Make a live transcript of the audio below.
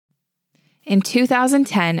In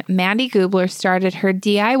 2010, Mandi Gubler started her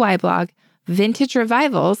DIY blog, Vintage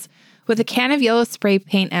Revivals, with a can of yellow spray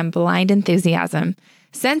paint and blind enthusiasm.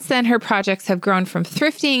 Since then, her projects have grown from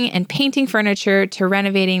thrifting and painting furniture to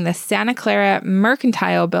renovating the Santa Clara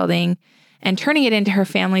Mercantile building and turning it into her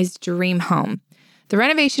family's dream home. The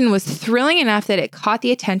renovation was thrilling enough that it caught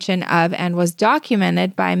the attention of and was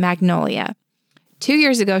documented by Magnolia. 2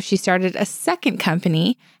 years ago, she started a second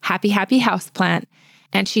company, Happy Happy Houseplant,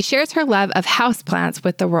 and she shares her love of houseplants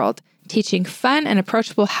with the world, teaching fun and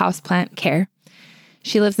approachable houseplant care.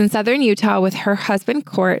 She lives in southern Utah with her husband,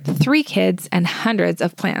 Court, 3 kids, and hundreds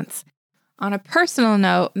of plants. On a personal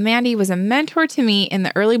note, Mandi was a mentor to me in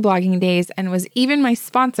the early blogging days and was even my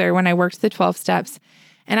sponsor when I worked the 12 steps,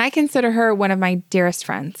 and I consider her one of my dearest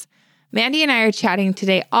friends. Mandi and I are chatting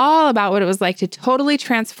today all about what it was like to totally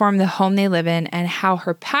transform the home they live in and how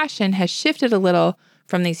her passion has shifted a little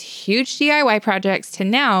from these huge DIY projects to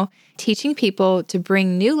now teaching people to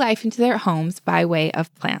bring new life into their homes by way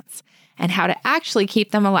of plants and how to actually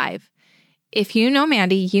keep them alive. If you know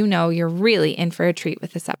Mandi, you know you're really in for a treat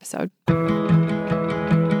with this episode.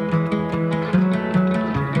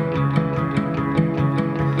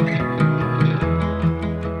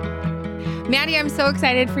 Mandi, I'm so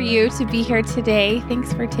excited for you to be here today.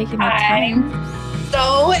 Thanks for taking the time. I'm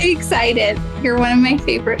so excited. You're one of my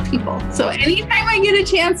favorite people. So anytime I get a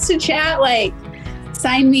chance to chat,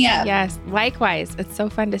 sign me up. Yes, likewise. It's so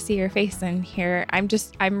fun to see your face in here. I'm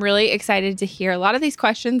really excited to hear a lot of these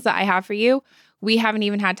questions that I have for you. We haven't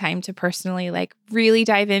even had time to personally really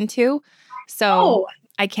dive into. So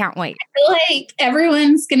I can't wait. I feel like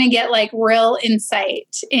everyone's going to get real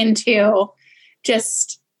insight into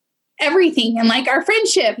just everything and our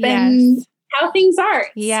friendship and how things are.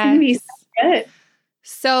 It's going to be so good.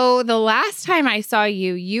 So the last time I saw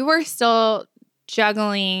you, you were still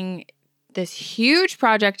juggling this huge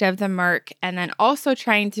project of the Merc and then also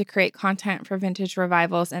trying to create content for Vintage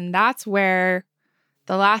Revivals. And that's where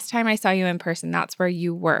the last time I saw you in person, that's where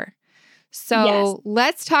you were. So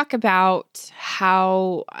let's talk about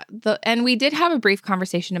how and we did have a brief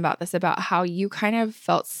conversation about this, about how you kind of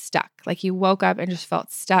felt stuck. You woke up and just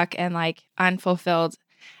felt stuck and unfulfilled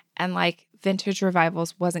and Vintage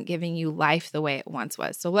Revivals wasn't giving you life the way it once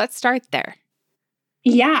was. So let's start there.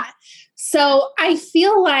 Yeah. So I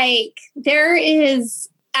feel like there is,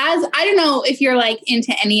 I don't know if you're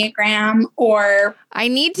into Enneagram or. I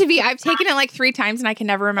need to be. I've taken it 3 times and I can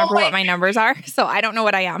never remember what my numbers are. So I don't know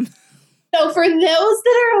what I am. So for those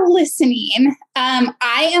that are listening,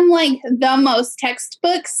 I am the most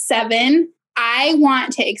textbook 7. I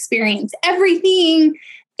want to experience everything.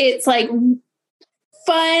 It's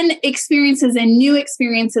fun experiences and new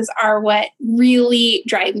experiences are what really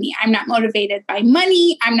drive me. I'm not motivated by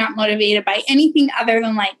money. I'm not motivated by anything other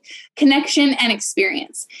than connection and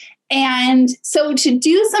experience. And so to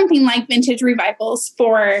do something like Vintage Revivals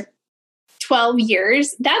for 12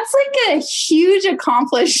 years, that's a huge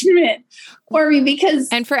accomplishment for me because...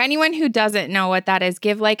 And for anyone who doesn't know what that is,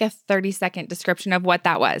 give a 30-second description of what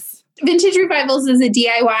that was. Vintage Revivals is a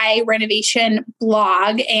DIY renovation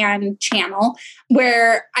blog and channel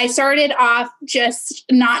where I started off just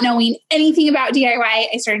not knowing anything about DIY.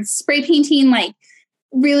 I started spray painting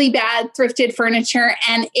really bad thrifted furniture,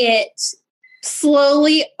 and it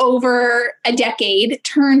slowly over a decade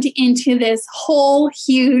turned into this whole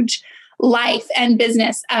huge life and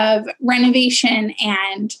business of renovation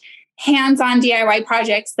and hands-on DIY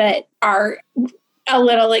projects that are a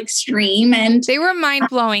little extreme. And they were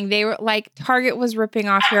mind-blowing. They were Target was ripping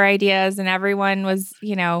off your ideas and everyone was,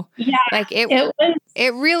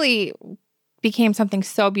 it really became something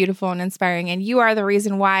so beautiful and inspiring. And you are the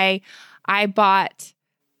reason why I bought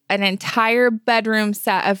an entire bedroom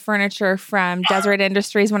set of furniture from Deseret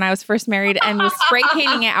Industries when I was first married and was spray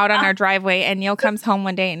painting it out on our driveway. And Neil comes home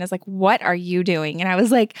one day and is like, "What are you doing?" And I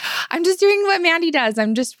was like, "I'm just doing what Mandi does.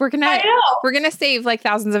 we're gonna save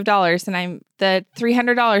thousands of dollars, and the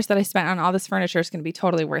 $300 that I spent on all this furniture is gonna be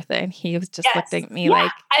totally worth it." And he was just looking at me I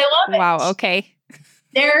love it. Wow, okay.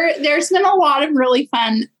 There's been a lot of really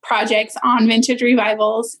fun projects on Vintage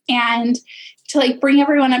Revivals and to bring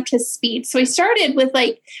everyone up to speed. So I started with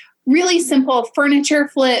really simple furniture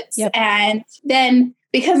flips. Yep. And then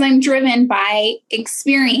because I'm driven by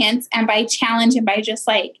experience and by challenge and by just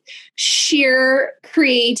sheer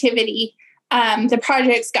creativity, the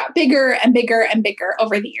projects got bigger and bigger and bigger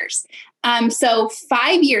over the years. So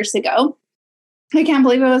 5 years ago, I can't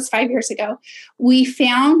believe it was 5 years ago, we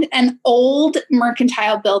found an old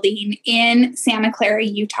mercantile building in Santa Clara,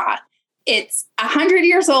 Utah. It's 100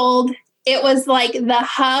 years old. It was the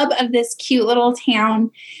hub of this cute little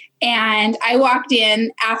town. And I walked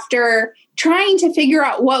in after trying to figure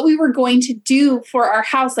out what we were going to do for our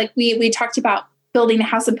house. Like we talked about building a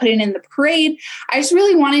house and putting it in the parade. I just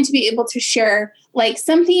really wanted to be able to share like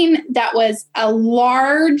something that was a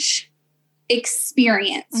large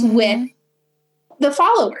experience with the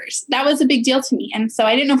followers. That was a big deal to me. And so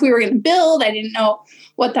I didn't know if we were going to build. I didn't know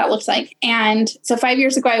what that looks like. And so 5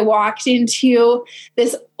 years ago, I walked into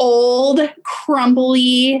this old,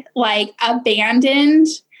 crumbly, like abandoned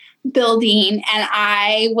building. And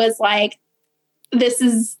I was like, this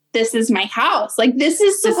is my house. Like, this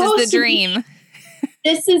is the dream.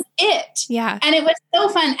 This is it. Yeah. And it was so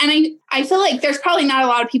fun. And I feel like there's probably not a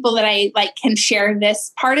lot of people that I like can share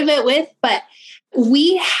this part of it with, but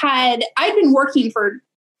I'd been working for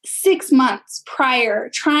 6 months prior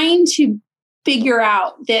trying to figure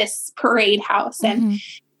out this parade house and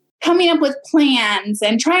coming up with plans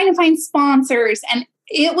and trying to find sponsors. And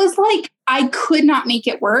it was like, I could not make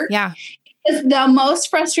it work. Yeah. It's the most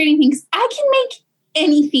frustrating thing is I can make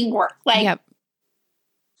anything work. Like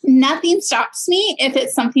nothing stops me if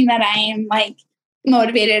it's something that I am like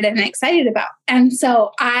motivated and excited about. And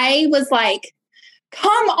so I was like,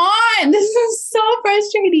 come on, this is so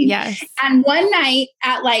frustrating. Yes. And one night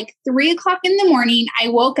at like 3:00 in the morning, I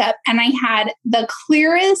woke up and I had the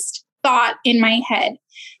clearest thought in my head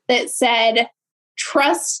that said,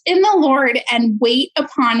 trust in the Lord and wait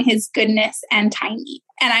upon his goodness and timing.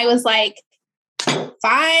 And I was like,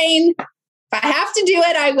 fine. If I have to do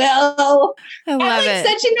it, I will. I love it.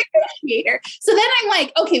 Such a negotiator. So then I'm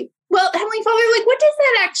like, okay, well, Heavenly Father, like, what does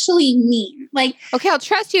that actually mean? Like, okay, I'll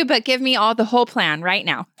trust you, but give me the whole plan right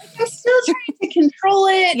now. I'm still trying to control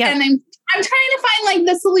it. Yep. And I'm trying to find like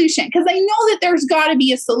the solution because I know that there's got to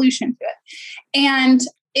be a solution to it. And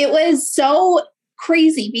it was so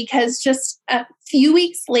crazy because just a few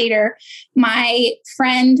weeks later, my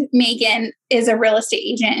friend Megan is a real estate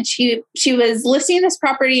agent and she was listing this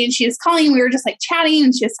property and she was calling and we were just like chatting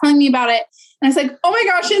and she was telling me about it. And I was like, oh my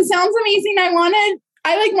gosh, it sounds amazing. I want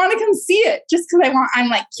to come see it just because I'm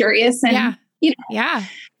like curious and, I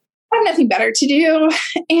have nothing better to do.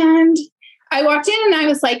 And I walked in and I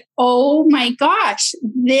was like, oh my gosh,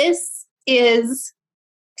 this is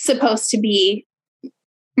supposed to be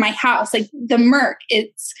my house. Like the Merc,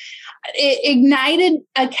 it ignited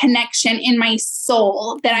a connection in my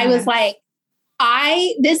soul that I was like,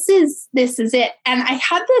 this is it. And I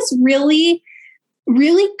had this really,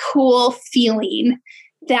 really cool feeling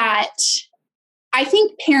that I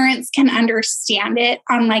think parents can understand it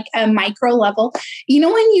on like a micro level. You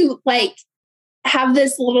know, when you like have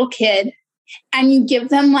this little kid and you give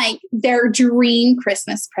them like their dream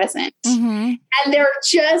Christmas present and they're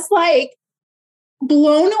just like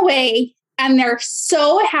blown away and they're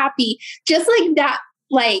so happy, just like that,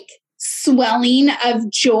 like swelling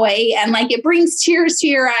of joy and like it brings tears to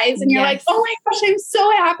your eyes and you're like, oh my gosh, I'm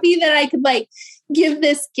so happy that I could like give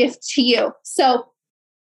this gift to you. So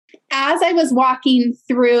as I was walking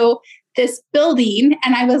through this building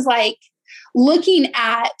and I was like looking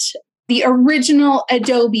at the original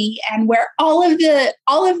Adobe and where all of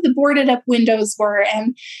the boarded up windows were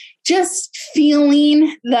and just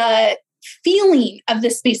feeling the feeling of the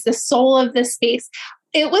space, the soul of the space,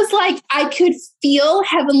 it was like I could feel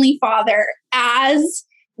Heavenly Father as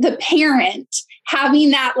the parent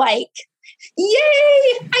having that like,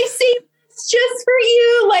 yay, I saved this just for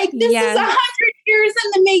you. Like this is 100 years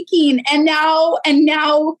in the making. And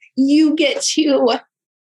now you get to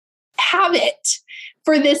have it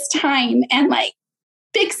for this time and like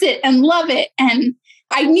fix it and love it. And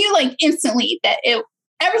I knew like instantly that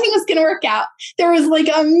everything was going to work out. There was like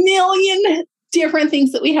a million different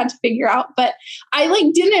things that we had to figure out, but I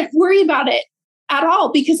like didn't worry about it at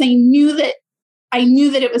all because I knew that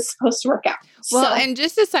it was supposed to work out. Well, and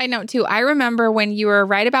just a side note too, I remember when you were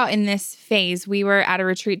right about in this phase, we were at a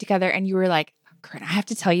retreat together and you were like, Corinne, I have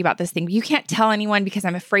to tell you about this thing. You can't tell anyone because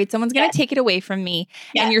I'm afraid someone's going to take it away from me.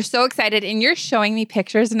 Yeah. And you're so excited and you're showing me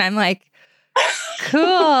pictures and I'm like,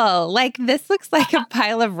 cool. Like this looks like a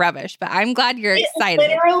pile of rubbish, but I'm glad you're excited.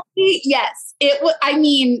 Literally, yes. It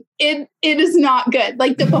is not good.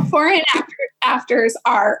 Like the before and afters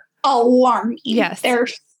are alarming. Yes.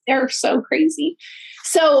 They're so crazy.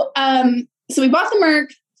 So we bought the Merc.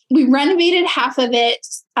 We renovated half of it.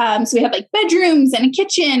 So we had like bedrooms and a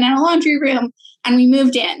kitchen and a laundry room, and we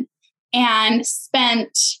moved in and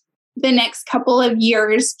spent the next couple of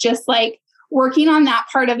years just like working on that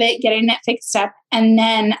part of it, getting it fixed up. And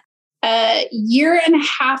then a year and a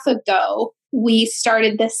half ago, we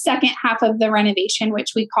started the second half of the renovation,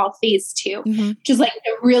 which we call phase 2, which is like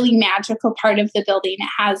a really magical part of the building. It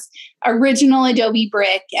has original Adobe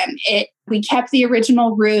brick, and we kept the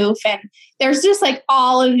original roof, and there's just like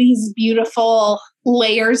all of these beautiful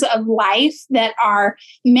layers of life that are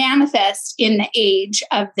manifest in the age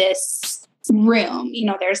of this room. You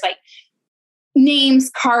know, there's like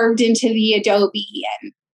names carved into the Adobe,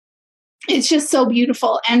 and it's just so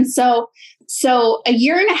beautiful. And so a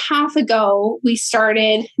year and a half ago, we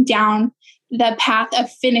started down the path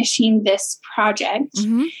of finishing this project.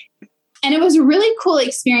 And it was a really cool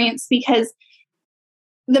experience because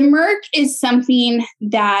the Merc is something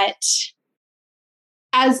that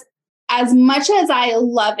as much as I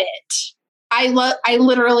love it, I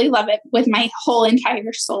literally love it with my whole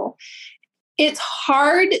entire soul. It's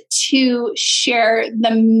hard to share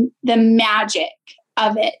the magic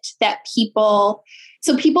of it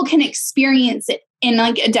so people can experience it in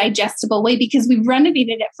like a digestible way, because we've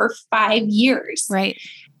renovated it for 5 years. Right.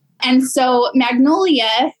 And so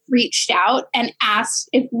Magnolia reached out and asked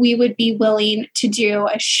if we would be willing to do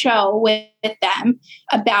a show with them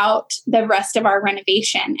about the rest of our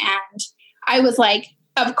renovation. And I was like,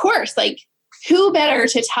 of course, like who better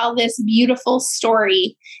to tell this beautiful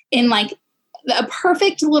story in like a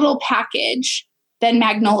perfect little package than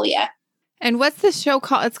Magnolia. And what's the show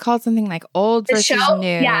called? It's called something like Old versus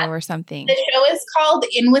New or something. The show is called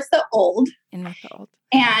In with the Old. In with the Old.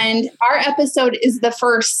 And our episode is the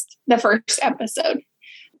first episode.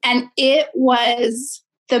 And it was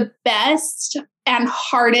the best and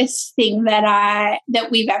hardest thing that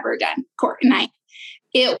we've ever done, Court and I.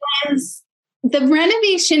 It was, the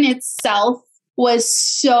renovation itself was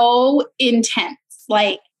so intense.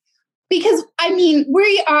 Like, because, I mean,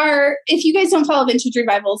 we are, if you guys don't follow Vintage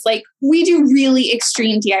Revivals, like we do really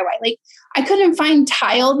extreme DIY. Like I couldn't find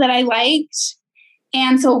tile that I liked.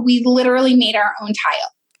 And so we literally made our own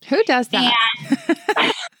tile. Who does that?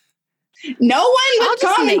 And no one would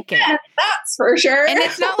just make it. That's for sure. And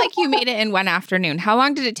it's not like you made it in one afternoon. How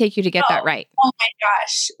long did it take you to get that right? Oh my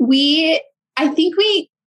gosh.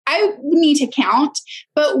 I need to count,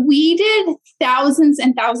 but we did thousands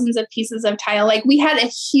and thousands of pieces of tile. Like we had a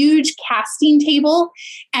huge casting table,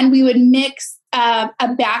 and we would mix a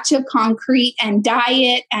batch of concrete and dye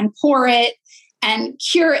it and pour it and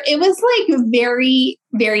cure it. It was like very,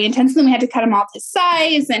 very intense. Then we had to cut them all to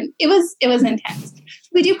size, and it was intense.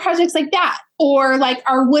 We do projects like that, or like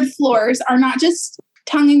our wood floors are not just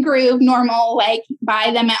tongue and groove normal, like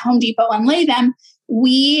buy them at Home Depot and lay them.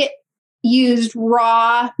 We used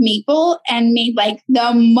raw maple and made like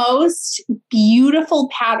the most beautiful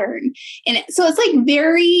pattern in it. So it's like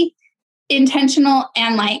very intentional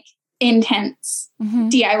and like intense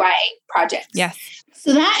DIY projects. Yes.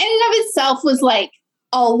 So that in and of itself was like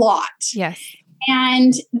a lot. Yes.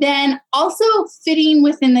 And then also fitting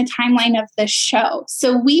within the timeline of the show.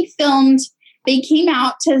 So they came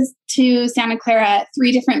out to Santa Clara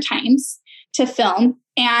 3 different times to film.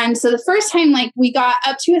 And so the first time, like we got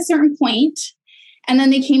up to a certain point, and then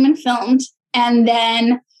they came and filmed, and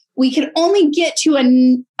then we could only get to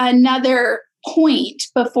another point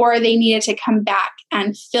before they needed to come back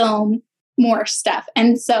and film more stuff.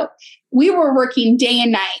 And so we were working day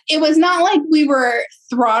and night. It was not like we were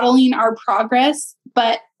throttling our progress,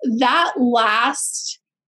 but that last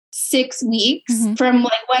 6 weeks from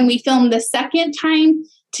like when we filmed the second time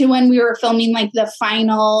to when we were filming like the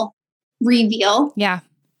final reveal. Yeah.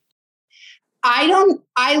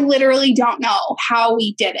 I literally don't know how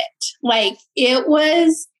we did it. Like it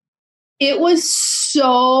was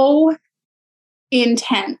so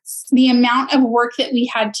intense, the amount of work that we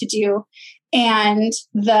had to do, and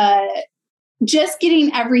just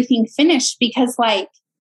getting everything finished, because like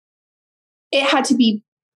it had to be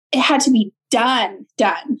done,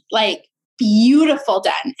 like beautiful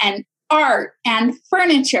done, and art and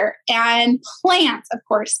furniture and plants, of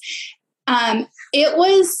course.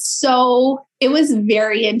 It was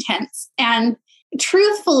very intense. And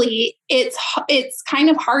truthfully, it's kind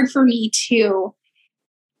of hard for me to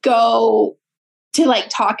go to like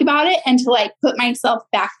talk about it and to like put myself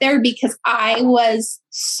back there, because I was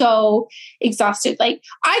so exhausted. Like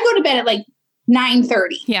I go to bed at like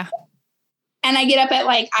 9:30. Yeah. And I get up at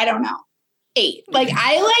like, I don't know, 8. Like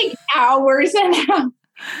I like hours and hours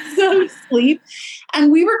of sleep.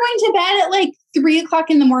 And we were going to bed at like 3:00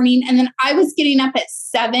 in the morning. And then I was getting up at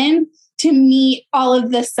 7 to meet all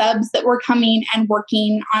of the subs that were coming and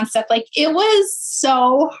working on stuff. Like it was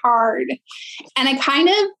so hard. And I kind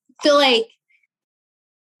of feel like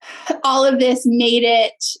all of this made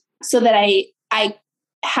it so that I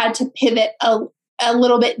had to pivot a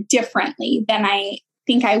little bit differently than I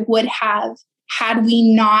think I would have had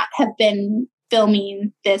we not have been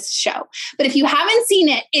filming this show. But if you haven't seen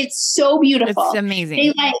it, it's so beautiful. It's amazing.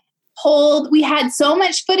 They we had so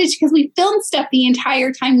much footage because we filmed stuff the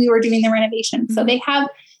entire time we were doing the renovation. Mm-hmm. So they have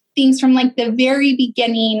things from like the very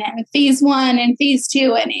beginning and phase 1 and phase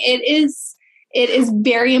 2. And it is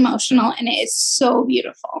very emotional and it is so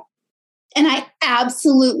beautiful. And I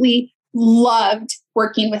absolutely loved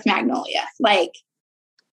working with Magnolia. Like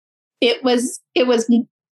it was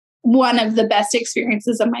one of the best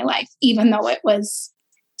experiences of my life, even though it was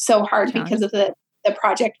so hard because of the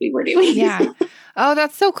project we were doing. Yeah. Oh,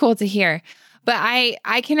 that's so cool to hear. But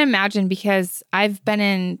I can imagine, because I've been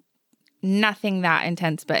in nothing that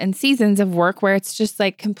intense, but in seasons of work where it's just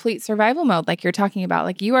like complete survival mode, like you're talking about,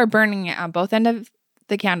 like you are burning it on both ends of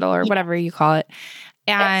the candle or whatever you call it.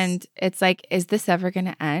 And it's like, is this ever going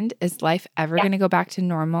to end? Is life ever going to go back to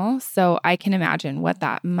normal? So I can imagine what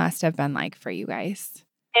that must have been like for you guys.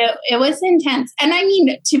 It was intense. And I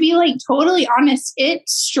mean, to be like totally honest, it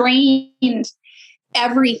strained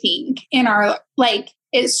everything in our, like,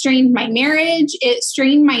 it strained my marriage. It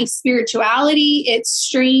strained my spirituality. It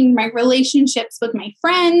strained my relationships with my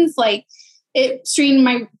friends. Like, it strained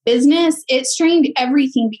my business. It strained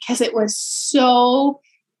everything because it was so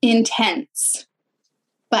intense.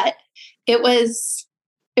 But it was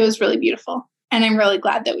really beautiful. And I'm really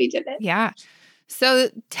glad that we did it. Yeah. So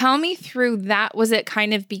tell me through that. Was it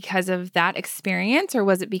kind of because of that experience, or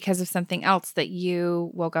was it because of something else that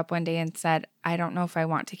you woke up one day and said, I don't know if I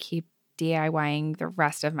want to keep DIYing the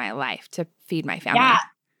rest of my life to feed my family? Yeah,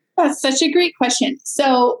 that's such a great question.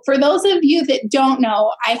 So for those of you that don't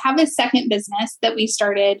know, I have a second business that we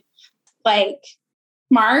started like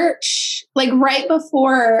March, like right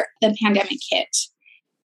before the pandemic hit.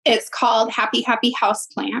 It's called Happy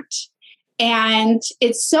Houseplant. And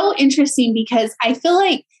it's so interesting because I feel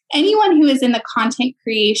like anyone who is in the content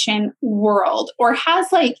creation world or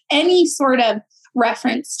has like any sort of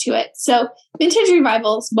reference to it. So Vintage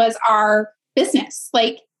Revivals was our business.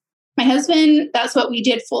 Like my husband, that's what we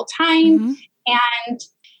did full time. Mm-hmm. And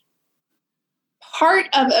part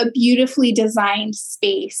of a beautifully designed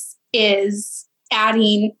space is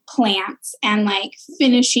adding plants and like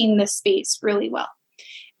finishing the space really well.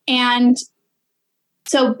 And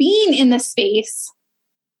so being in the space,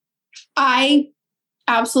 I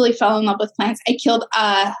absolutely fell in love with plants. I killed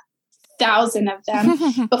 1,000 of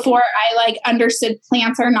them before I like understood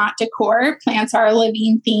plants are not decor. Plants are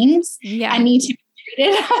living things and need to be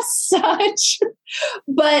treated as such.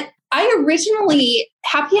 But I originally,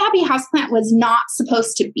 Happy Houseplant was not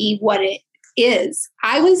supposed to be what it is.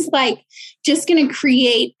 I was like just going to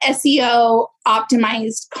create SEO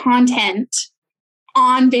optimized content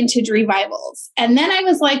on Vintage Revivals. And then I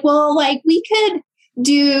was like, well, like we could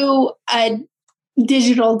do a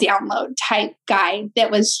digital download type guide that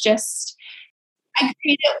was just, I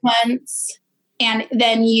create it once and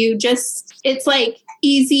then it's like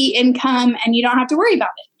easy income and you don't have to worry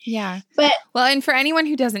about it. Yeah. But well, and for anyone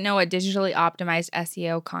who doesn't know what digitally optimized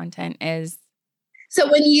SEO content is. So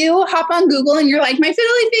when you hop on Google and you're like, my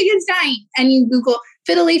fiddly fig is dying, and you Google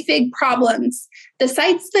fiddly fig problems, the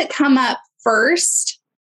sites that come up first,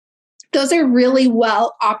 those are really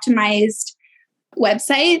well optimized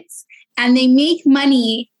websites, and they make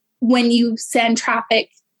money when you send traffic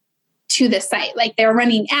to the site. Like they're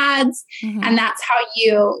running ads, and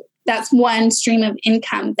that's one stream of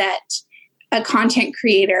income that a content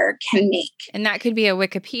creator can make. And that could be a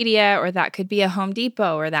Wikipedia, or that could be a Home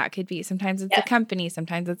Depot, or that could be, sometimes it's a company,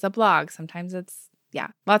 sometimes it's a blog, sometimes it's,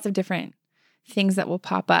 lots of different things that will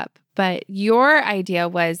pop up. But your idea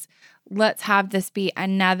was, let's have this be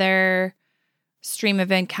another stream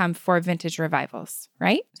of income for Vintage Revivals,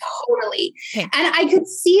 right? Totally. Okay. And I could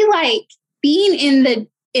see like being in the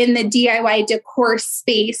DIY decor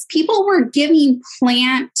space, people were giving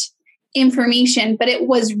plant information, but it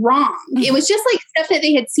was wrong. Mm-hmm. It was just like stuff that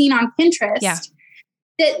they had seen on Pinterest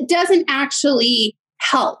that doesn't actually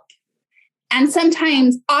help. And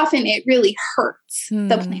often it really hurts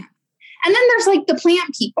the plant. And then there's like the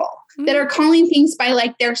plant people that are calling things by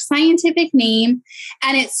like their scientific name.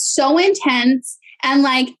 And it's so intense. And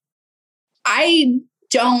like, I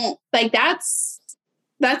don't like, that's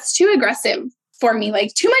too aggressive for me.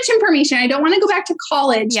 Like too much information. I don't want to go back to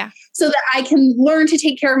college so that I can learn to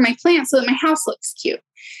take care of my plants so that my house looks cute.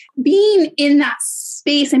 Being in that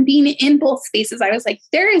space and being in both spaces, I was like,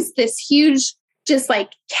 there is this huge, just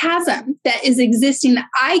like chasm that is existing that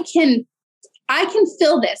I can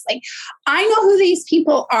fill this. Like, I know who these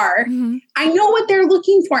people are. Mm-hmm. I know what they're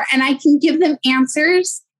looking for, and I can give them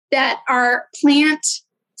answers that are plant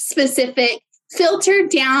specific, filtered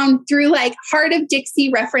down through like Heart of Dixie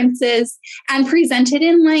references and presented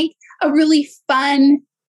in like a really fun,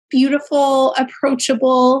 beautiful,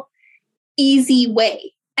 approachable, easy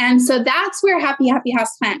way. And so that's where Happy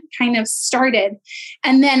Houseplant kind of started.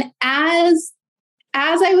 And then as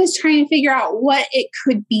I was trying to figure out what it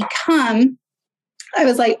could become, I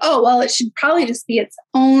was like, oh, well, it should probably just be its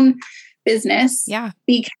own business. Yeah.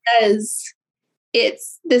 Because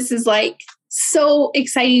this is like so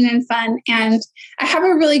exciting and fun. And I have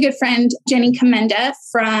a really good friend, Jenny Commenda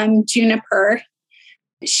from Juniper.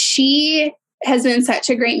 She has been such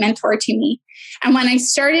a great mentor to me. And when I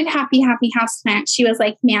started Happy Houseplant, she was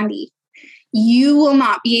like, Mandi, you will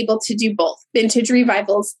not be able to do both Vintage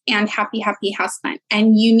Revivals and Happy Houseplant.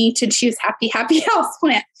 And you need to choose Happy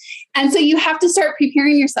Houseplant. And so you have to start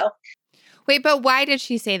preparing yourself. Wait, but why did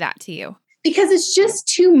she say that to you? Because it's just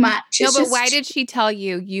too much. But why did she tell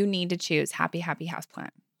you need to choose Happy Houseplant?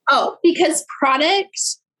 Oh, because product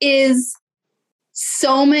is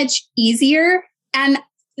so much easier. And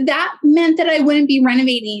that meant that I wouldn't be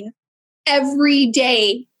renovating every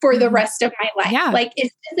day for the rest of my life. Yeah. Like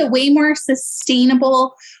it's a way more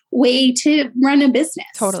sustainable way to run a business.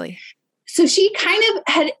 Totally. So she kind of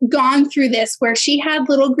had gone through this where she had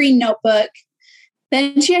Little Green Notebook,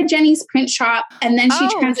 then she had Jenny's Print Shop, and then she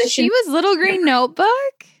transitioned. She was Little Green Notebook?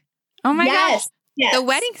 Oh my gosh. Yes. The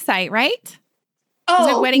wedding site, right?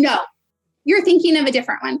 Oh, no. You're thinking of a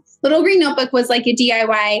different one. Little Green Notebook was like a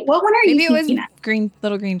DIY. What one are you thinking of? Maybe it was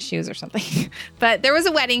Little Green Shoes or something. But there was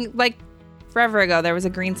a wedding, like forever ago, there was a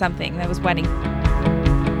green something that was wedding.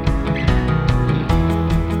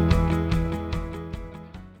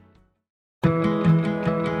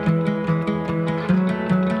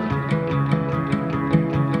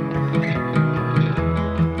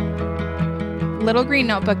 Little Green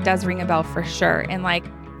Notebook does ring a bell for sure. In like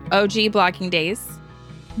OG blogging days.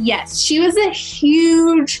 Yes, she was a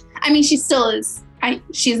huge, I mean, she still is.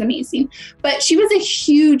 She's amazing. But she was a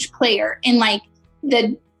huge player in like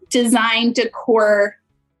the design decor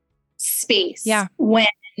space. Yeah. When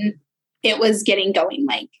it was getting going.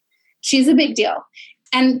 Like she's a big deal.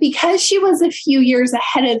 And because she was a few years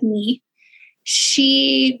ahead of me,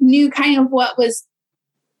 she knew kind of what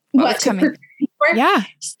to prepare for. Yeah.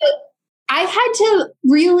 So I had to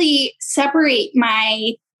really separate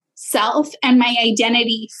myself and my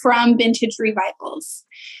identity from Vintage Revivals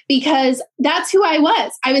because that's who I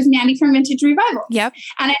was. I was Mandi from Vintage Revivals. Yep.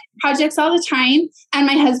 And I did projects all the time. And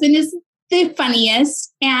my husband is the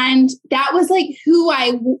funniest. And that was like who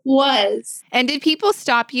I was. And did people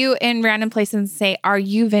stop you in random places and say, are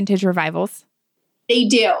you Vintage Revivals? They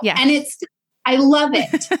do. Yeah. And I love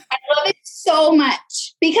it. I love it so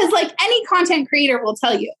much because like any content creator will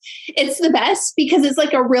tell you it's the best because it's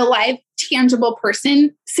like a real life tangible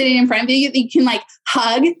person sitting in front of you that you can like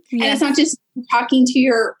hug. Yes. And it's not just talking to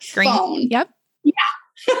your phone. Yep. Yeah.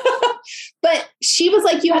 But she was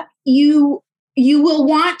like, you will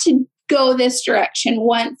want to go this direction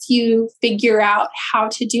once you figure out how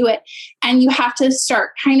to do it. And you have to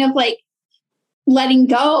start kind of like letting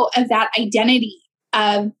go of that identity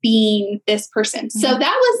of being this person. So that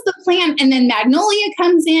was the plan. And then Magnolia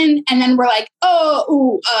comes in and then we're like,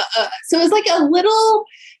 So it was like a little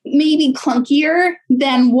maybe clunkier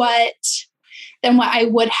than what I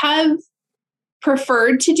would have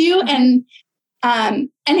preferred to do. And who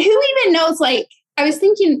even knows, like, I was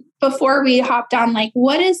thinking before we hopped on, like,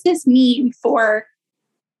 what does this mean for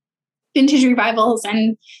Vintage Revivals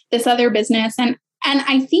and this other business? And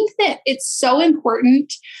I think that it's so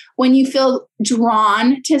important when you feel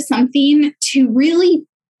drawn to something to really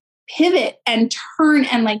pivot and turn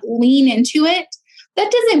and like lean into it.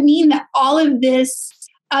 That doesn't mean that all of this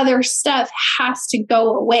other stuff has to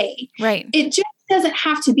go away. Right. It just doesn't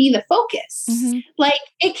have to be the focus. Mm-hmm. Like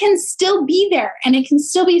it can still be there and it can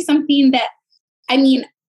still be something that, I mean,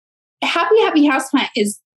 Happy Houseplant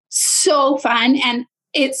is so fun and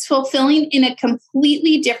it's fulfilling in a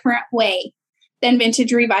completely different way than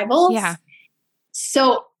Vintage Revivals. Yeah.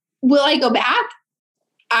 So will I go back?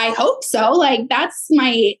 I hope so. Like that's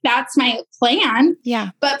my plan. Yeah.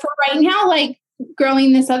 But for right now, like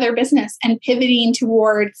growing this other business and pivoting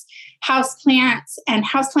towards houseplants and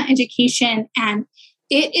houseplant education. And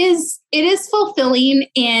it is fulfilling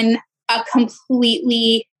in a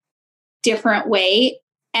completely different way.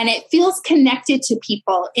 And it feels connected to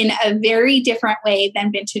people in a very different way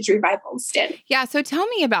than Vintage Revivals did. Yeah. So tell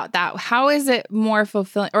me about that. How is it more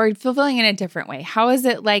fulfilling or fulfilling in a different way? How is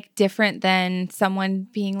it like different than someone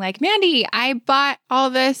being like, Mandi, I bought all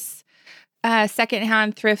this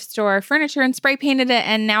secondhand thrift store furniture and spray painted it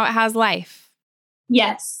and now it has life?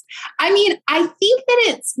 Yes. I mean, I think that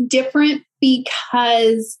it's different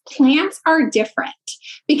because plants are different,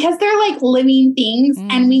 because they're like living things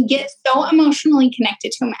and we get so emotionally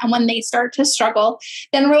connected to them. And when they start to struggle,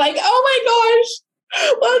 then we're like, oh my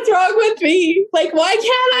gosh, what's wrong with me? Like, why can't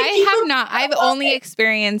I have not. I've only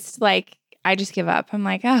experienced like, I just give up. I'm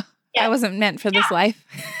like, oh, I wasn't meant for this life.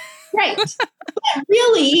 Right. But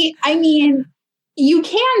really, I mean, you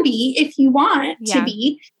can be if you want to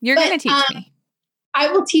be. You're going to teach me.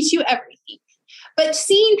 I will teach you everything. But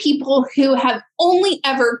seeing people who have only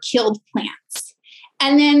ever killed plants,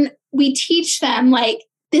 and then we teach them, like,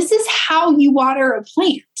 this is how you water a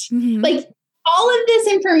plant. Like, all of this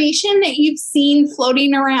information that you've seen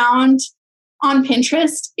floating around on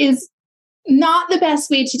Pinterest is not the best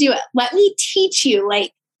way to do it. Let me teach you,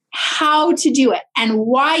 like, how to do it and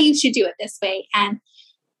why you should do it this way. And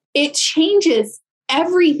it changes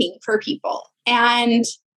everything for people. And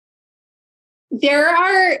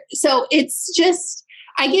so it's just,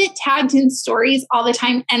 I get tagged in stories all the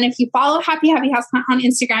time. And if you follow Happy Houseplant on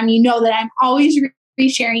Instagram, you know that I'm always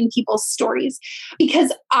resharing people's stories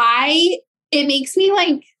because it makes me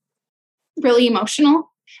like really emotional.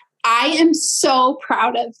 I am so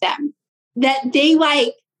proud of them that they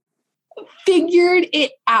like figured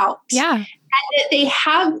it out. Yeah. And that they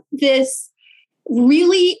have this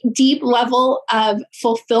really deep level of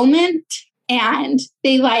fulfillment and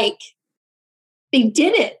they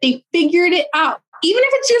did it. They figured it out. Even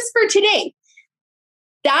if it's just for today.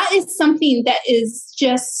 That is something that is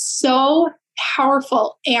just so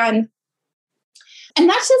powerful. And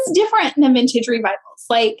that's just different than vintage revivals.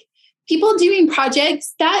 Like people doing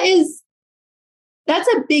projects, that's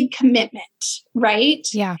a big commitment, right?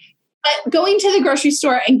 Yeah. But going to the grocery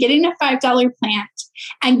store and getting a $5 plant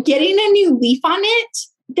and getting a new leaf on it,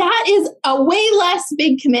 that is a way less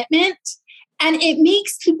big commitment. And it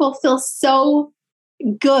makes people feel so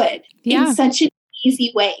good in such an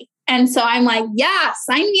easy way. And so I'm like, yeah,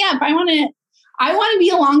 sign me up. I want to be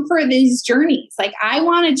along for these journeys. Like I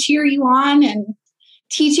want to cheer you on and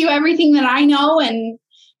teach you everything that I know and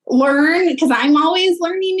learn because I'm always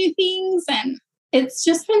learning new things. And it's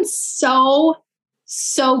just been so,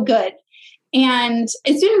 so good. And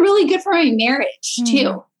it's been really good for my marriage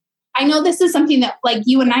too. I know this is something that like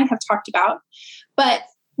you and I have talked about, but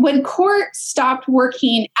when Court stopped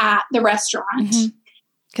working at the restaurant,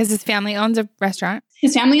 because his family owns a restaurant.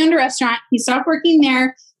 His family owned a restaurant. He stopped working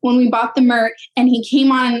there when we bought the Merc and he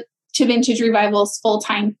came on to Vintage Revivals full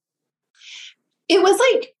time. It was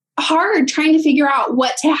like hard trying to figure out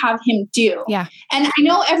what to have him do. Yeah. And I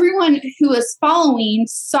know everyone who was following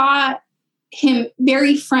saw him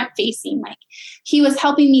very front facing. Like he was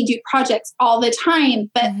helping me do projects all the time,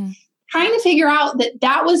 but trying to figure out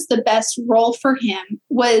that was the best role for him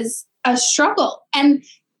was a struggle. And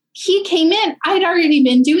he came in, I'd already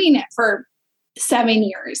been doing it for 7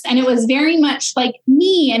 years. And it was very much like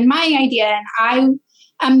me and my idea. And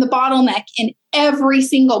I am the bottleneck in every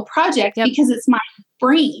single project because it's my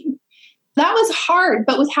brain. That was hard.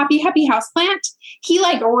 But with Happy Houseplant, he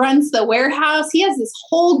like runs the warehouse. He has this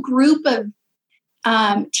whole group of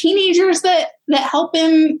teenagers that help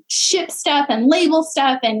him ship stuff and label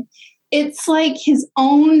stuff. And it's like his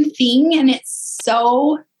own thing. And it's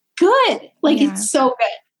so good. Like it's so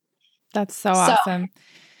good. That's so awesome.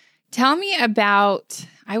 Tell me about,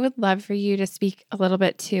 I would love for you to speak a little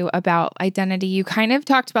bit too about identity. You kind of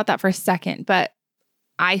talked about that for a second, but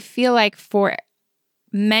I feel like for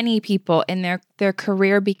many people in their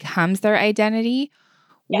career becomes their identity,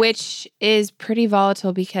 which is pretty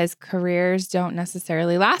volatile because careers don't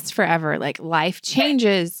necessarily last forever. Like life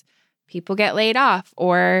changes, people get laid off,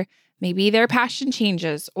 or maybe their passion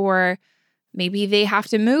changes, or maybe they have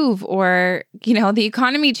to move, or, the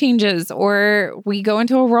economy changes, or we go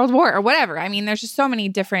into a world war or whatever. I mean, there's just so many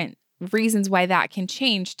different reasons why that can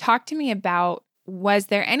change. Talk to me about, was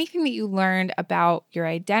there anything that you learned about your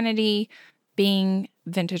identity being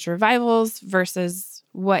Vintage Revivals versus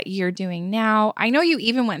what you're doing now? I know you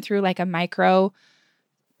even went through like a micro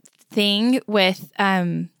thing with,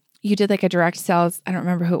 you did like a direct sales. I don't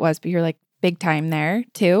remember who it was, but you're like big time there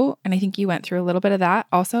too. And I think you went through a little bit of that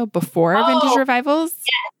also before Vintage Revivals.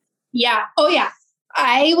 Yeah. Oh yeah.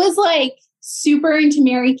 I was like super into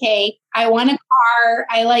Mary Kay. I won a car.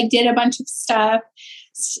 I like did a bunch of stuff.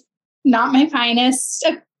 Not my finest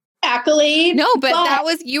accolade. No, but that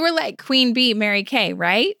was, you were like Queen Bee, Mary Kay,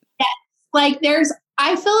 right? Yes. Like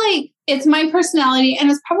I feel like it's my personality, and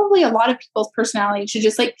it's probably a lot of people's personality to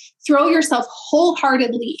just like throw yourself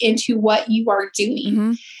wholeheartedly into what you are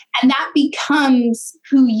doing. And that becomes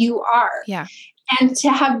who you are. Yeah. And to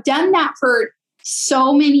have done that for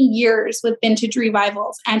so many years with vintage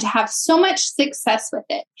revivals and to have so much success with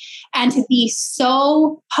it and to be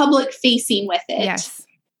so public facing with it. Yes.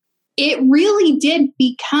 It really did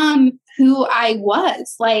become who I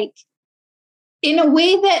was, like in a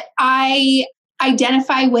way that I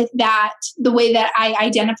identify with that, the way that I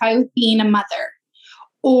identify with being a mother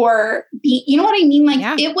or you know what I mean?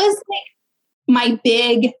 Like it was like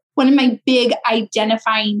one of my big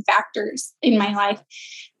identifying factors in my life.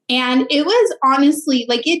 And it was honestly,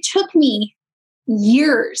 like, it took me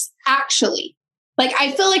years, actually. Like,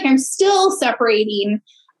 I feel like I'm still separating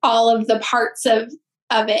all of the parts of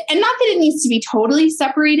it. And not that it needs to be totally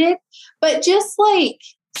separated, but just like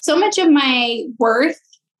so much of my worth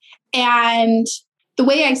and the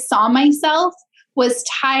way I saw myself was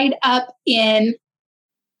tied up in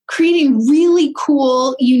creating really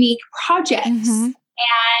cool, unique projects.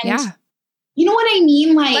 And you know what I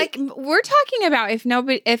mean? Like we're talking about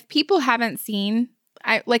if people haven't seen,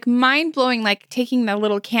 like mind blowing, like taking the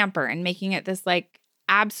little camper and making it this like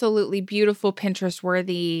absolutely beautiful Pinterest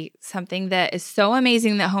worthy, something that is so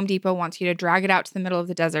amazing that Home Depot wants you to drag it out to the middle of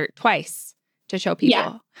the desert twice to show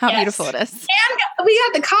people how beautiful it is. And we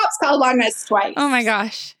had the cops called on us twice. Oh my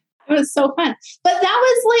gosh. It was so fun. But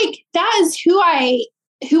that is who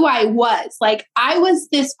I was. Like, I was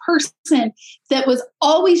this person that was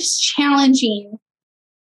always challenging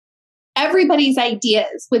everybody's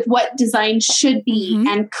ideas with what design should be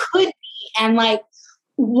and could be. And like,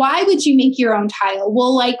 why would you make your own tile?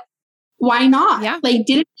 Well, like, why not? Yeah. Like,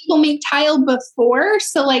 didn't people make tile before?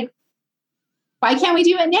 So like, why can't we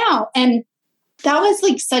do it now? And that was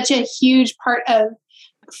like such a huge part of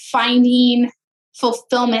finding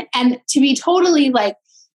fulfillment. And to be totally like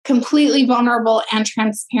completely vulnerable and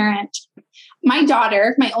transparent. My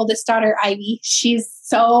daughter, my oldest daughter, Ivy, she's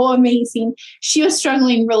so amazing. She was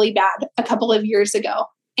struggling really bad a couple of years ago.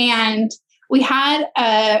 And we had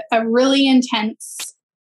a really intense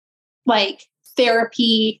like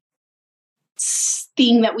therapy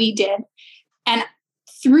thing that we did. And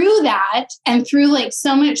through that and through like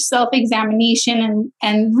so much self-examination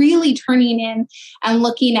and really turning in and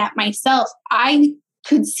looking at myself, I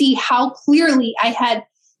could see how clearly I had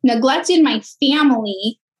neglected my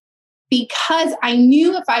family because I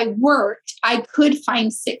knew if I worked, I could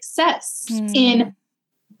find success in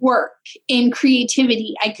work, in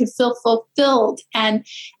creativity. I could feel fulfilled. And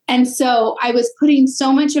so I was putting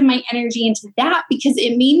so much of my energy into that because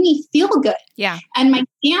it made me feel good. Yeah. And my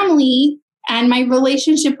family and my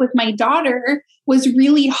relationship with my daughter was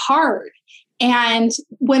really hard. And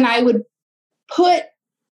when I would put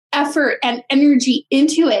effort and energy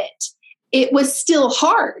into it, it was still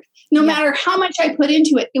hard. No matter how much I put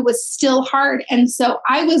into it, it was still hard. And so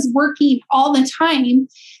I was working all the time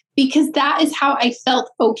because that is how I felt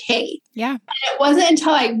okay. Yeah. And it wasn't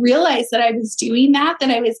until I realized that I was doing that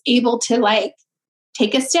I was able to like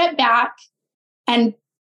take a step back and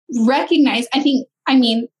recognize,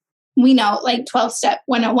 we know like 12-step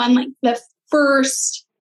 101, like the first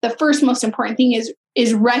most important thing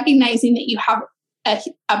is recognizing that you have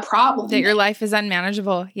a problem. That your life is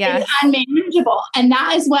unmanageable. Yeah. It's unmanageable. And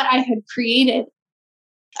that is what I had created.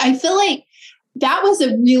 I feel like that was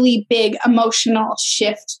a really big emotional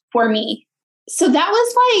shift for me. So that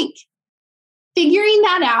was like figuring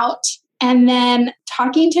that out and then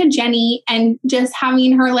talking to Jenny and just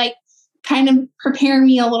having her like kind of prepare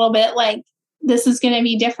me a little bit like, this is going to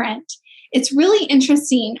be different. It's really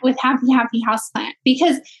interesting with Happy Houseplant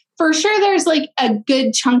because for sure there's like a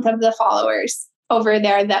good chunk of the followers over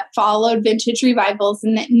there that followed Vintage Revivals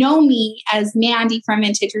and that know me as Mandi from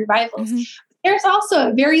Vintage Revivals. There's also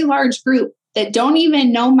a very large group that don't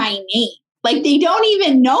even know my name. Like they don't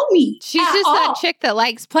even know me. She's just all. That chick that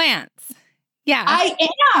likes plants. Yeah. I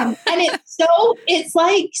am. And it's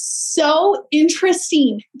like so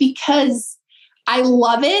interesting because I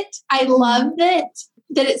love it. I love that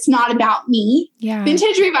it's not about me. Yeah.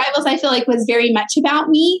 Vintage Revivals, I feel like was very much about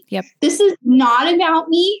me. Yep. This is not about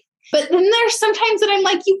me. But then there's sometimes that I'm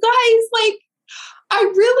like, you guys, like, I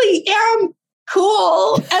really am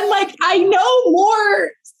cool. And like, I know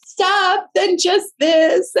more stuff than just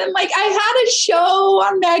this. And like, I had a show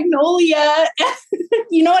on Magnolia.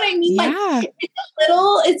 You know what I mean? Yeah. Like,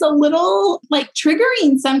 it's a little like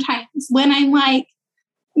triggering sometimes when I'm like,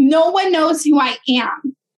 no one knows who I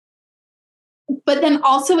am. But then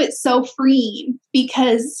also it's so freeing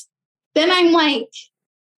because then I'm like,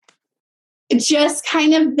 just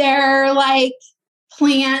kind of their like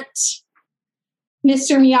plant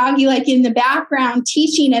Mr. Miyagi, like in the background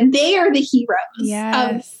teaching, and they are the heroes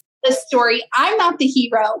of the story. I'm not the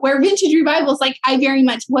hero, where Vintage Revivals, like I very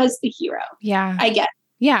much was the hero. Yeah. I guess.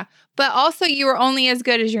 Yeah. But also you were only as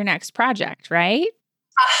good as your next project, right?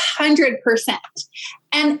 100%.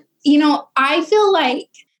 And, I feel like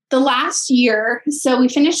the last year, so we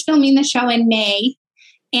finished filming the show in May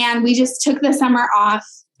and we just took the summer off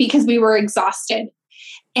because we were exhausted.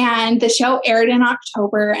 And the show aired in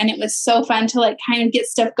October and it was so fun to like kind of get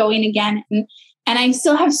stuff going again. And I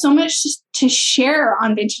still have so much to share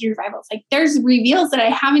on Vintage Revivals. Like there's reveals that I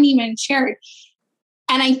haven't even shared.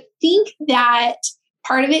 And I think that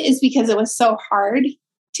part of it is because it was so hard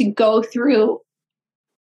to go through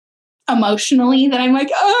emotionally that I'm like,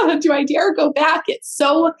 oh, do I dare go back? It's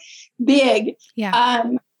so big. Yeah.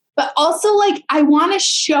 But also like, I want to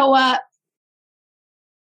show up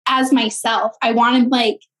as myself. I want to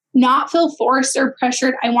like not feel forced or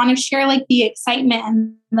pressured. I want to share like the excitement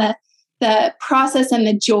and the process and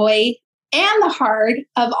the joy and the hard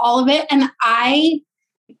of all of it. And I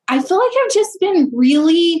feel like I've just been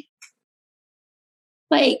really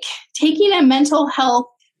like taking a mental health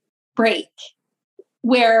break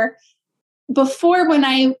where before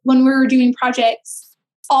when we were doing projects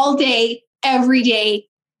all day, every day,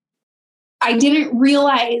 I didn't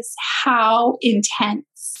realize how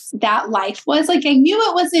intense that life was. Like I knew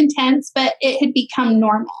it was intense, but it had become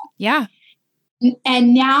normal. Yeah.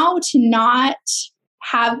 And now to not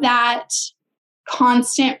have that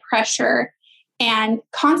constant pressure and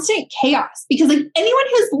constant chaos, because like anyone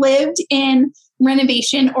who's lived in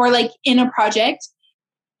renovation or like in a project,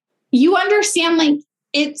 you understand like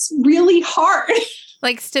it's really hard.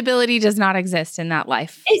 Like stability does not exist in that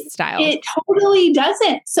lifestyle. It totally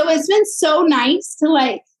doesn't. So it's been so nice to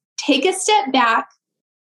like take a step back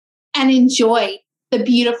and enjoy the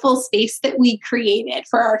beautiful space that we created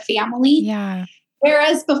for our family. Yeah.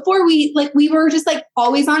 Whereas before we were just like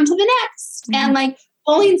always on to the next and like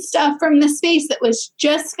pulling stuff from the space that was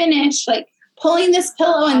just finished, like pulling this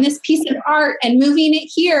pillow and this piece of art and moving it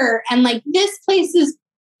here. And like this place is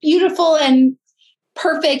beautiful and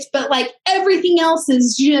perfect, but like everything else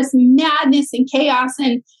is just madness and chaos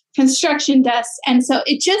and construction dust. And so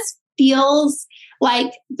it just feels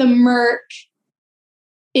like the Merc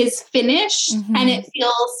is finished and it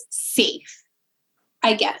feels safe,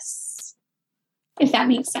 I guess, if that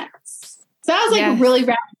makes sense. So that was like really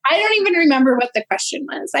round. I don't even remember what the question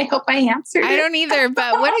was. I hope I answered it. I don't either,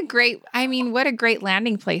 but what a great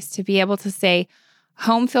landing place to be able to say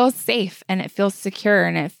home feels safe and it feels secure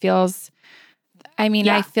and it feels,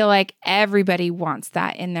 I feel like everybody wants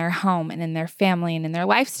that in their home and in their family and in their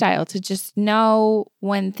lifestyle to just know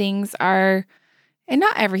when things are, and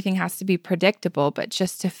not everything has to be predictable, but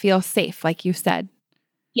just to feel safe, like you said.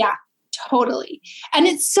 Yeah, totally. And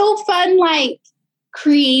it's so fun, like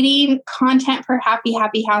creating content for Happy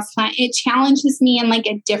Houseplant. It challenges me in like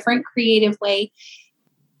a different creative way.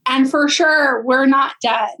 And for sure, we're not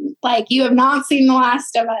done. Like you have not seen the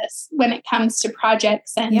last of us when it comes to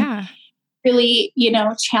projects and really,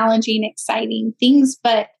 challenging, exciting things.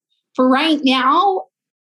 But for right now,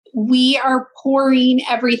 we are pouring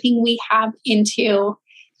everything we have into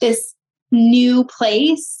this new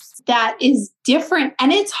place that is different.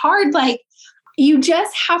 And it's hard. Like you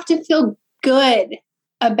just have to feel good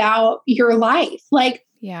about your life. Like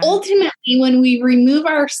ultimately, when we remove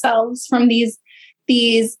ourselves from these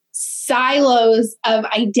silos of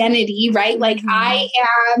identity, right? Like I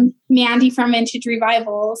am Mandi from Vintage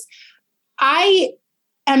Revivals. I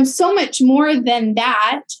am so much more than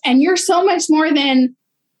that. And you're so much more than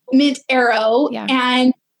Mint Arrow. Yeah.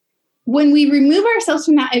 And when we remove ourselves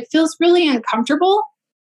from that, it feels really uncomfortable.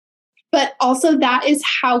 But also that is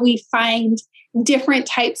how we find different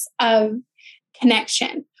types of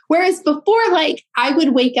connection. Whereas before, like I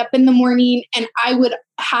would wake up in the morning and I would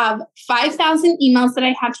have 5,000 emails that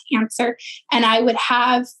I had to answer and I would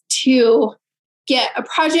have to get a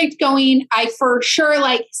project going. I for sure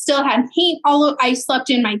like still had paint I slept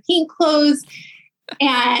in my paint clothes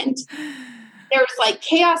and there was like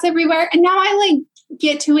chaos everywhere. And now I like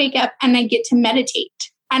get to wake up and I get to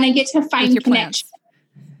meditate and I get to find connection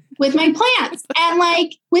with my plants and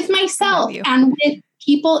like with myself and with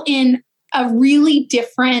people in a really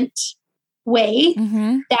different way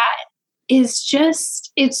that is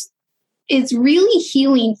just, it's really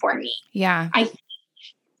healing for me. Yeah.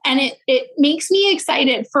 And it makes me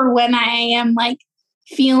excited for when I am like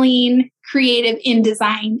feeling creative in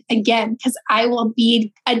design again, because I will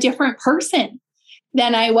be a different person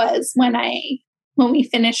than I was when we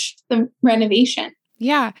finished the renovation.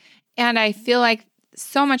 Yeah. And I feel like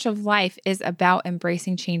so much of life is about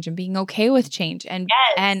embracing change and being okay with change and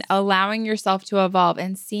allowing yourself to evolve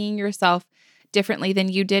and seeing yourself differently than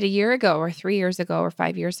you did a year ago or 3 years ago or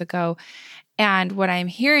 5 years ago. And what I'm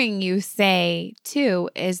hearing you say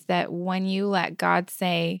too is that when you let God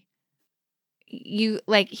say, he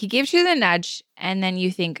gives you the nudge and then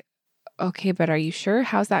you think, okay, but are you sure?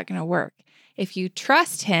 How's that going to work? If you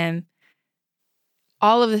trust him,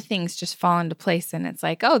 all of the things just fall into place and it's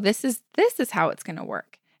like, oh, this is how it's going to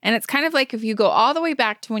work. And it's kind of like if you go all the way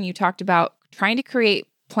back to when you talked about trying to create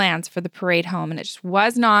plans for the parade home and it just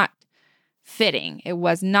was not fitting. It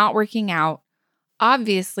was not working out.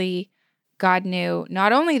 Obviously, God knew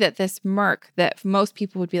not only that this Merc that most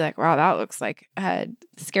people would be like, wow, that looks like a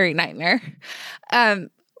scary nightmare,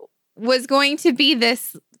 was going to be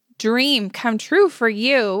this dream come true for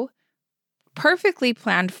you, perfectly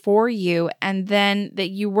planned for you, and then that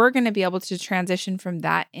you were going to be able to transition from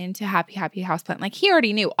that into happy houseplant. Like he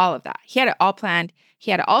already knew all of that. He had it all planned. He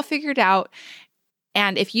had it all figured out.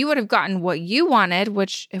 And if you would have gotten what you wanted,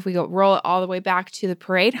 which if we roll it all the way back to the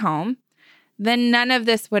parade home, then none of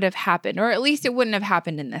this would have happened, or at least it wouldn't have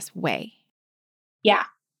happened in this way. Yeah.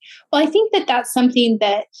 Well, I think that that's something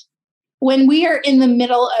that when we are in the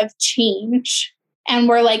middle of change and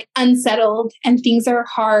we're like unsettled and things are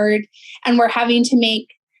hard and we're having to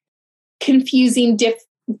make confusing,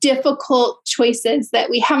 difficult choices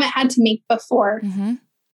that we haven't had to make before,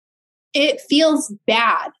 it feels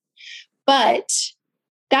bad. But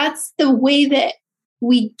that's the way that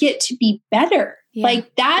we get to be better. Yeah.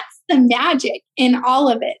 Like that's the magic in all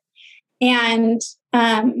of it. And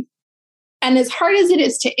as hard as it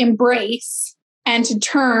is to embrace and to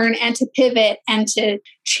turn and to pivot and to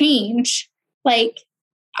change, like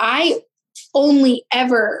I only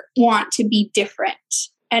ever want to be different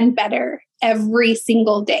and better every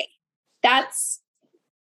single day. That's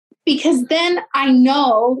because then I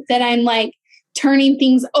know that I'm like turning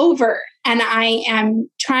things over and I am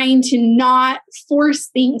trying to not force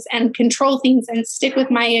things and control things and stick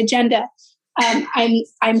with my agenda.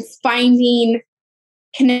 I'm finding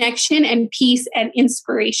connection and peace and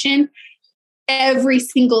inspiration every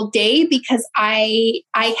single day because I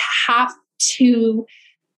have to,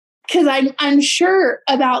 because I'm unsure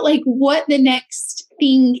about like what the next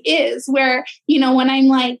thing is where, when I'm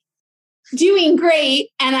like doing great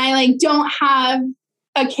and I like don't have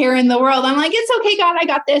a care in the world, I'm like, it's okay, God, I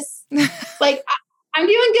got this. Like, I'm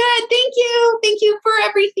doing good. Thank you. Thank you for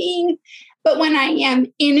everything. But when I am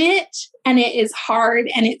in it and it is hard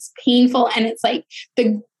and it's painful and it's like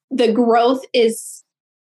the growth is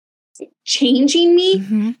changing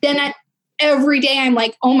me, then every day I'm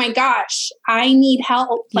like, oh my gosh, I need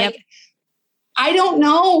help. Yep. Like, I don't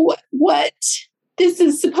know what this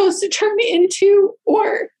is supposed to turn into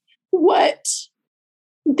or what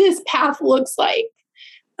this path looks like.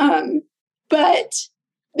 But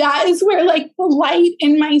that is where like the light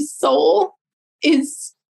in my soul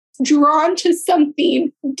is drawn to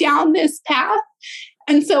something down this path.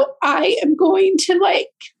 And so I am going to like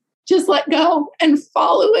just let go and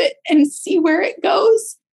follow it and see where it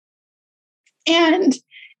goes. And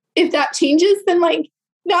if that changes, then like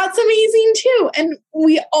that's amazing too. And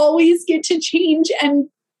we always get to change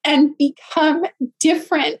and become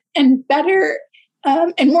different and better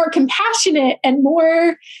and more compassionate and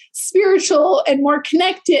more spiritual and more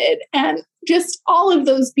connected and just all of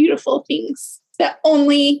those beautiful things that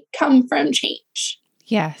only come from change.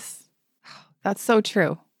 Yes, that's so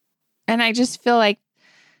true. And I just feel like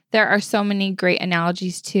there are so many great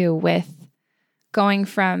analogies too with going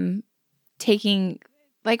from taking,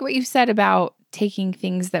 like what you said about taking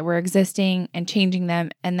things that were existing and changing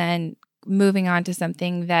them and then moving on to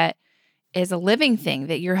something that is a living thing,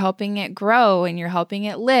 that you're helping it grow and you're helping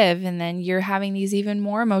it live. And then you're having these even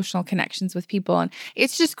more emotional connections with people. And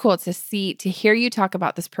it's just cool to hear you talk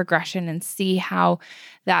about this progression and see how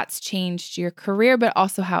that's changed your career, but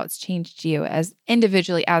also how it's changed you as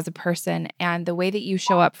individually as a person and the way that you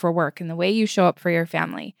show up for work and the way you show up for your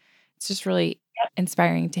family. It's just really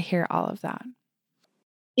inspiring to hear all of that.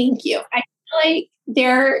 Thank you. I feel like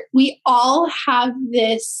we all have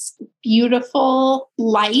this beautiful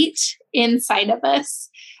light inside of us.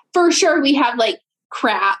 For sure, we have like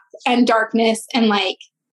crap and darkness and like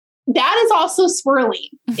that is also swirling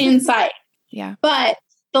inside. Yeah. But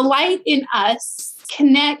the light in us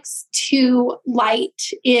connects to light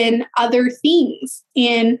in other things,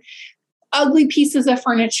 in ugly pieces of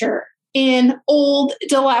furniture, in old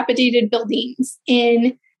dilapidated buildings,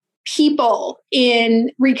 in people,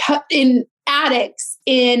 in attics,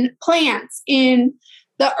 in plants, in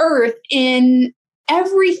the earth, in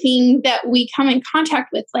everything that we come in contact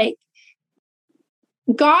with. Like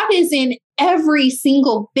God is in every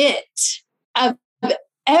single bit of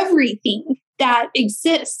everything that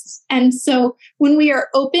exists. And so when we are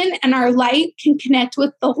open and our light can connect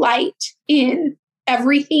with the light in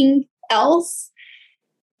everything else,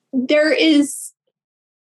 that is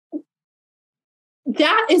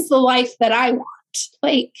the life that I want.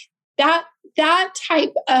 Like that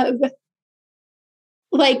type of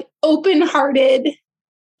like open-hearted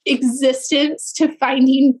existence to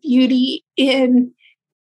finding beauty in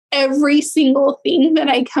every single thing that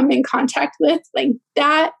I come in contact with. Like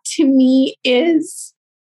that to me is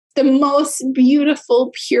the most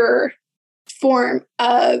beautiful, pure form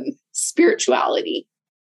of spirituality.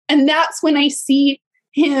 And that's when I see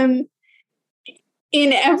him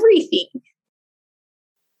in everything.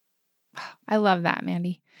 I love that,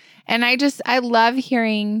 Mandi. And I love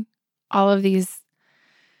hearing all of these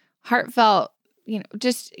heartfelt,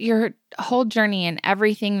 just your whole journey and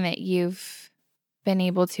everything that you've been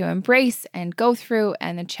able to embrace and go through,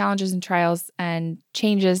 and the challenges and trials and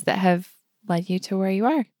changes that have led you to where you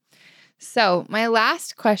are. So my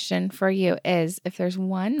last question for you is, if there's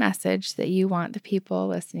one message that you want the people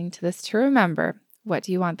listening to this to remember, what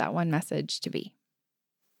do you want that one message to be?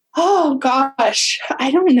 Oh gosh,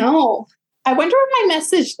 I don't know. I wonder what my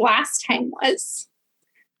message last time was.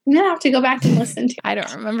 I'm going to have to go back and listen to it. I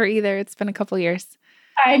don't remember either. It's been a couple years.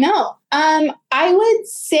 I know. I would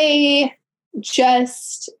say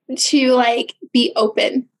just to like be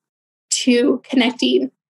open to connecting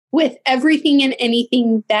with everything and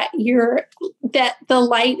anything that the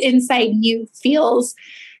light inside you feels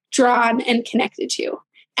drawn and connected to.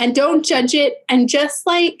 And don't judge it, and just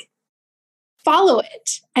like follow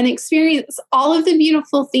it and experience all of the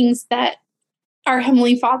beautiful things that our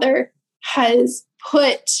Heavenly Father has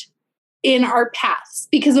put in our paths.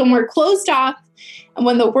 Because when we're closed off and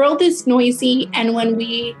when the world is noisy and when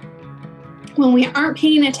we aren't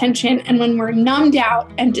paying attention and when we're numbed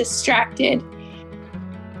out and distracted,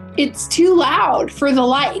 it's too loud for the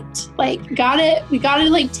light. Like we gotta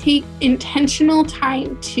like take intentional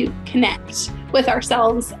time to connect with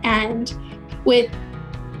ourselves and with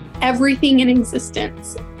everything in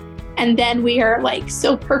existence. And then we are like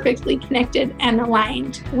so perfectly connected and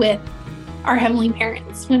aligned with our Heavenly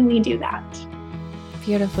Parents when we do that.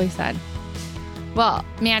 Beautifully said. Well,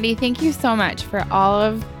 Mandi, thank you so much for all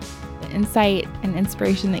of the insight and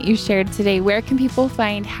inspiration that you shared today. Where can people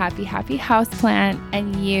find Happy Houseplant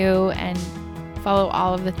and you, and follow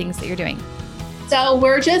all of the things that you're doing? So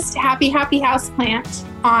we're just Happy Houseplant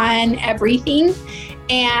on everything,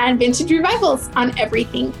 and Vintage Revivals on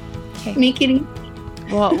everything. Okay. Make it easy.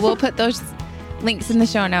 Well, we'll put those links in the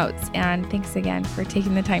show notes. And thanks again for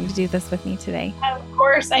taking the time to do this with me today. Of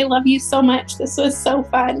course. I love you so much. This was so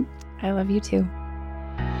fun. I love you too.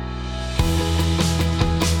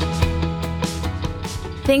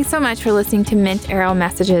 Thanks so much for listening to Mint Arrow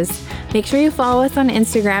Messages. Make sure you follow us on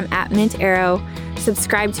Instagram at Mint Arrow.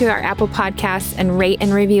 Subscribe to our Apple Podcasts and rate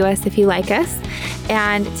and review us if you like us.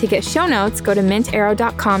 And to get show notes, go to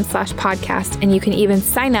mintarrow.com/podcast. And you can even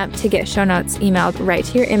sign up to get show notes emailed right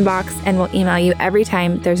to your inbox, and we'll email you every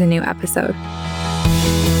time there's a new episode.